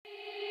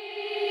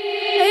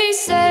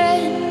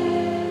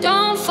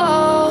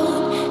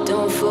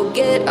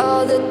forget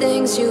all the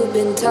things you've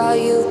been taught,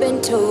 you've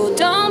been told.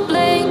 Don't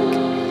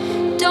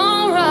blink,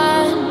 don't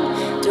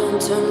run,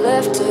 don't turn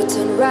left or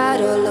turn right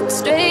or look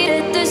straight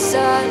at the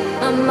sun.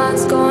 My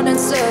mind's going in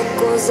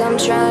circles, I'm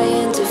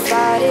trying to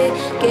fight it.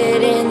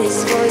 Getting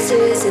these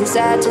voices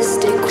inside to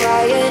stay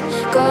quiet.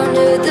 Gone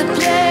to the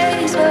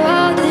place where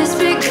all this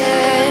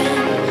began.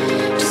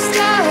 Just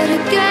start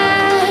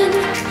again.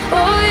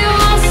 Oh, you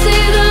won't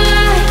see the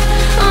light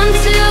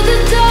until the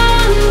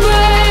dawn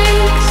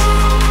breaks.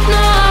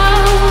 No,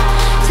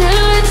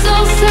 till it's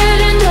all said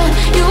and done,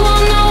 you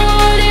won't know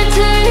what it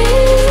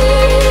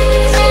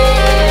takes.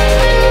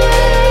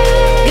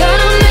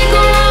 Gotta make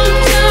a wrong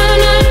turn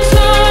and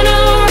turn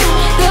around.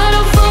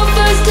 Gotta fall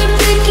fast to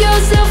pick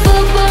yourself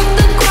up off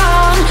the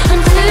ground.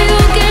 Until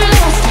you get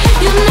lost,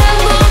 you'll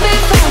never be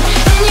found,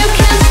 and you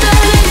can't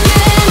start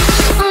again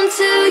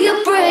until you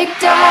break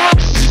down.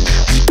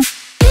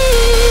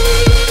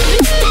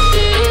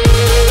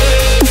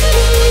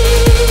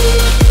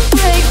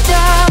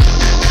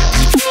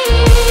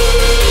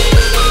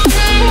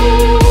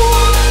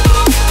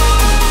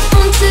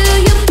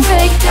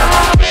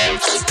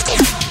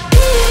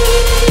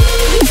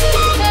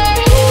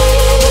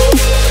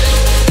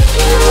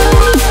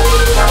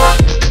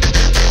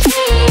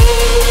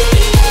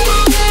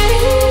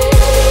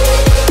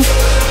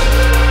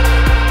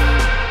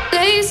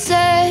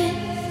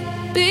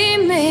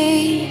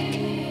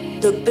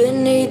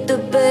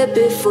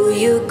 Before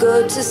you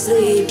go to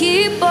sleep,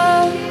 keep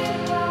on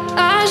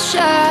our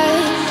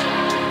shine.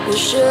 You'll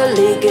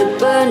surely get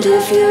burned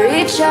if you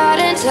reach out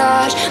and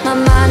touch. My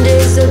mind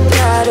is a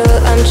battle,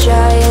 I'm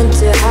trying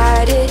to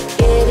hide it.